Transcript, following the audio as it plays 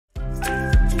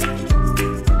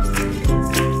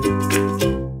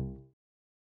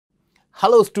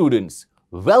Hello students,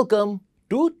 welcome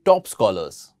to Top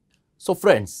Scholars. So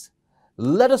friends,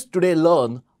 let us today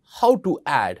learn how to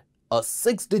add a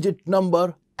 6-digit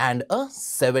number and a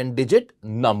 7-digit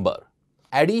number.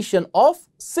 Addition of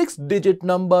 6-digit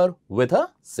number with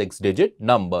a 6-digit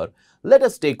number. Let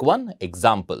us take one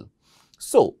example.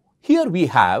 So here we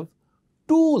have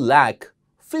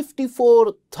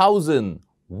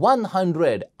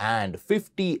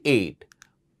 2,54,158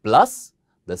 plus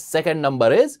the second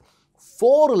number is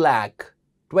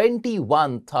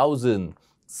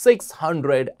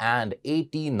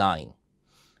 4,21,689.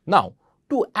 Now,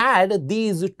 to add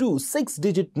these two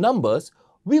 6-digit numbers,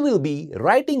 we will be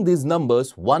writing these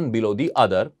numbers one below the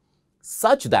other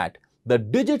such that the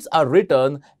digits are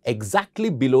written exactly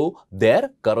below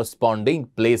their corresponding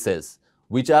places.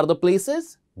 Which are the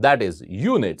places? That is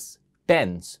units,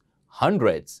 tens,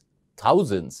 hundreds,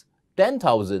 thousands,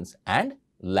 10,000s and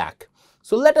lakh.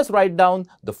 So let us write down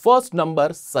the first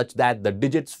number such that the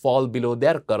digits fall below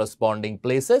their corresponding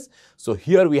places. So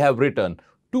here we have written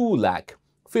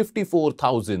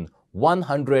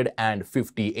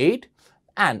 2,54,158,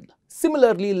 and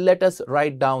similarly let us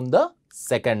write down the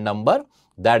second number,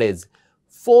 that is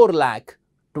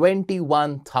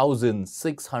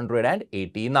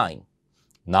 4,21,689.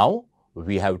 Now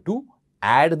we have to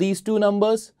add these two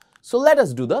numbers. So let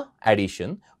us do the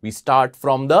addition. We start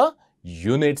from the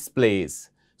units place.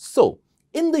 So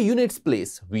in the units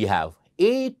place we have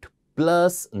 8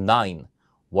 plus 9.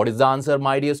 What is the answer,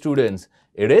 my dear students?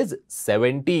 It is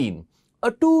 17,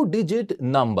 a 2-digit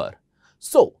number.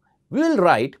 So we will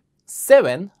write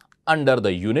 7 under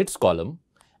the units column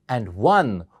and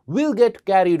 1 will get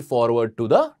carried forward to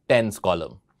the tens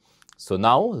column. So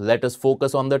now let us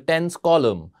focus on the tens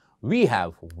column. We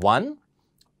have 1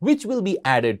 which will be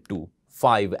added to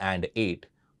 5 and 8.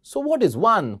 So what is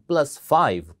 1 plus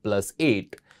 5 plus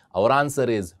 8? Our answer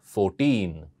is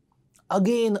 14.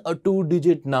 Again a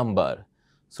 2-digit number.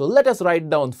 So let us write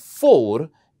down 4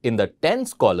 in the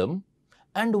tens column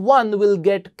and 1 will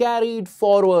get carried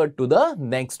forward to the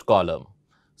next column.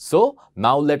 So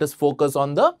now let us focus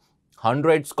on the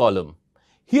hundreds column.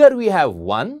 Here we have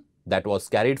 1 that was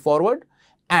carried forward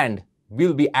and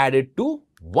will be added to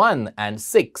 1 and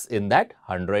 6 in that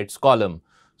hundreds column.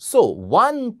 So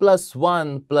 1 plus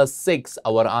 1 plus 6,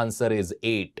 our answer is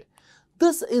 8.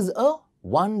 This is a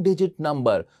 1-digit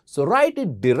number. So write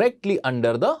it directly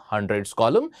under the hundreds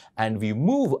column and we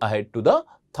move ahead to the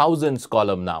thousands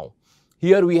column now.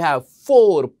 Here we have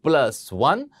 4 plus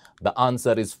 1. The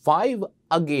answer is 5.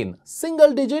 Again,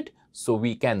 single digit. So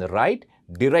we can write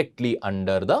directly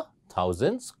under the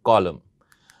thousands column.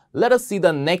 Let us see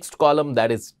the next column,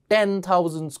 that is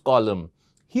 10,000s column.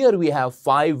 Here we have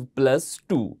 5 plus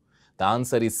 2. The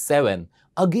answer is 7.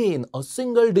 Again, a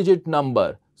single digit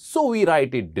number. So we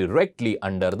write it directly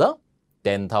under the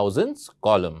 10,000s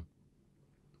column.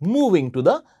 Moving to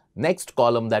the next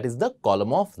column, that is the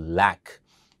column of lakh.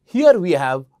 Here we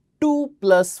have 2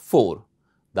 plus 4.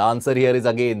 The answer here is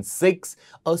again 6,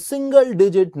 a single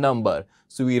digit number.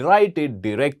 So we write it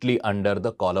directly under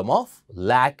the column of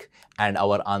lakh and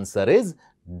our answer is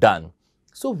done.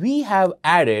 So we have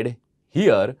added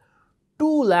here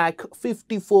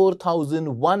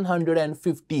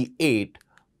 2,54,158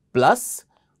 plus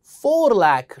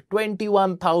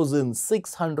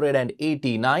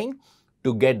 4,21,689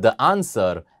 to get the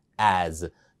answer as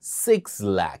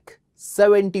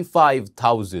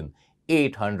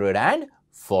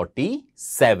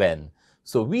 6,75,847.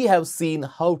 So we have seen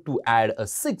how to add a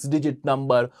 6-digit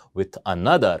number with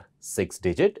another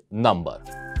 6-digit number.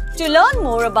 To learn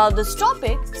more about this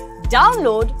topic,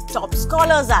 download Top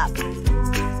Scholars app.